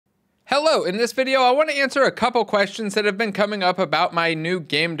Hello, in this video I want to answer a couple questions that have been coming up about my new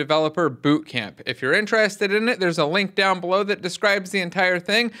game developer bootcamp. If you're interested in it, there's a link down below that describes the entire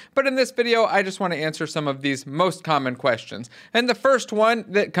thing, but in this video I just want to answer some of these most common questions. And the first one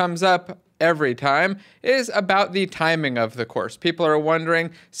that comes up every time is about the timing of the course. People are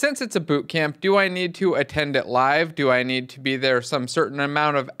wondering, since it's a bootcamp, do I need to attend it live? Do I need to be there some certain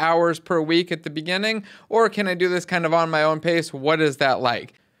amount of hours per week at the beginning? Or can I do this kind of on my own pace? What is that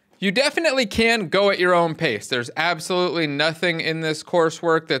like? You definitely can go at your own pace. There's absolutely nothing in this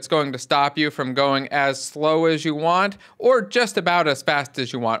coursework that's going to stop you from going as slow as you want or just about as fast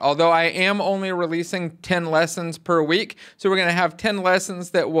as you want. Although I am only releasing 10 lessons per week, so we're going to have 10 lessons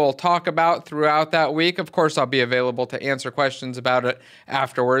that we'll talk about throughout that week. Of course, I'll be available to answer questions about it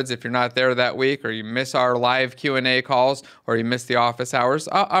afterwards if you're not there that week or you miss our live Q&A calls or you miss the office hours.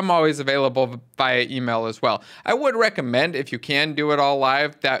 I'm always available via email as well. I would recommend, if you can do it all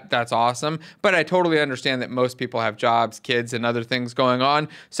live, that's awesome, but I totally understand that most people have jobs, kids, and other things going on,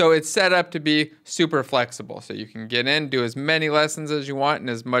 so it's set up to be super flexible. So you can get in, do as many lessons as you want and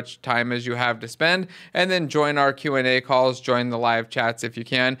as much time as you have to spend, and then join our Q&A calls, join the live chats if you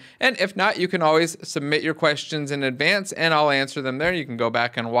can, and if not, you can always submit your questions in advance, and I'll answer them there. You can go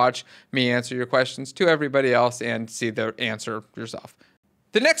back and watch me answer your questions to everybody else and see the answer yourself.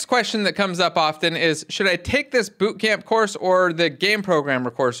 The next question that comes up often is, should I take this bootcamp course or the game programmer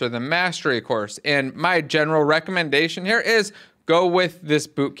course or the mastery course? And my general recommendation here is go with this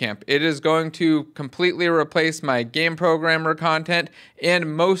bootcamp. It is going to completely replace my game programmer content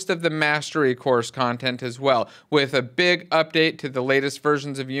and most of the mastery course content as well, with a big update to the latest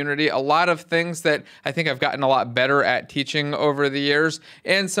versions of Unity, a lot of things that I think I've gotten a lot better at teaching over the years,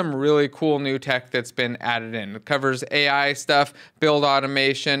 and some really cool new tech that's been added in. It covers AI stuff, build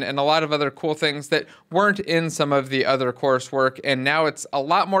automation, and a lot of other cool things that weren't in some of the other coursework, and now it's a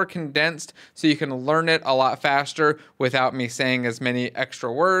lot more condensed so you can learn it a lot faster without me saying as many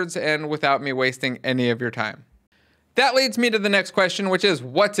extra words and without me wasting any of your time. That leads me to the next question, which is,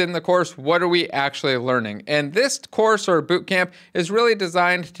 what's in the course? What are we actually learning? And this course or bootcamp is really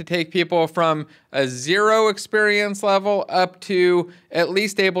designed to take people from a 0 experience level up to at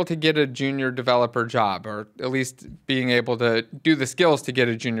least able to get a junior developer job, or at least being able to do the skills to get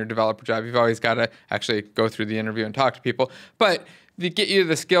a junior developer job. You've always got to actually go through the interview and talk to people, but to get you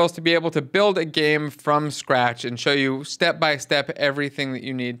the skills to be able to build a game from scratch and show you step by step everything that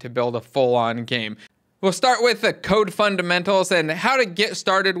you need to build a full-on game. We'll start with the code fundamentals and how to get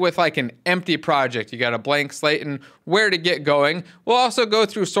started with like an empty project. You got a blank slate and where to get going. We'll also go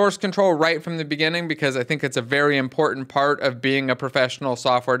through source control right from the beginning because I think it's a very important part of being a professional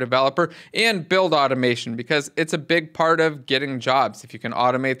software developer, and build automation because it's a big part of getting jobs. If you can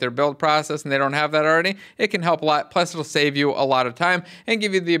automate their build process and they don't have that already, it can help a lot. Plus it'll save you a lot of time and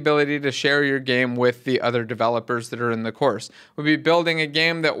give you the ability to share your game with the other developers that are in the course. We'll be building a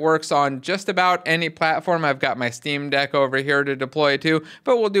game that works on just about any platform. I've got my Steam Deck over here to deploy to,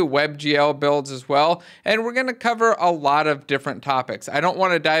 but we'll do WebGL builds as well. And we're going to cover a lot of different topics. I don't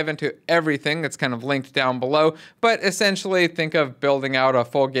want to dive into everything that's kind of linked down below, but essentially think of building out a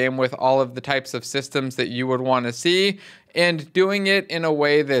full game with all of the types of systems that you would want to see, and doing it in a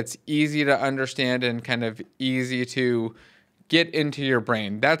way that's easy to understand and kind of easy to get into your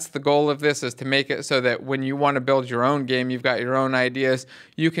brain. That's the goal of this, is to make it so that when you want to build your own game, you've got your own ideas,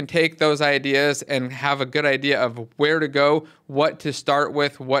 you can take those ideas and have a good idea of where to go, what to start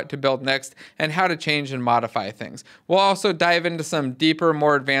with, what to build next, and how to change and modify things. We'll also dive into some deeper,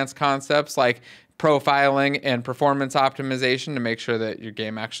 more advanced concepts like profiling and performance optimization to make sure that your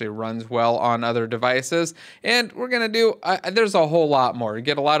game actually runs well on other devices. And we're going to do, there's a whole lot more. You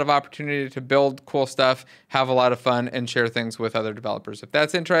get a lot of opportunity to build cool stuff, have a lot of fun, and share things with other developers. If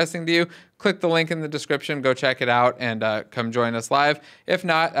that's interesting to you, click the link in the description, go check it out, and come join us live. If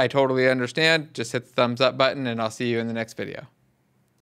not, I totally understand. Just hit the thumbs up button, and I'll see you in the next video.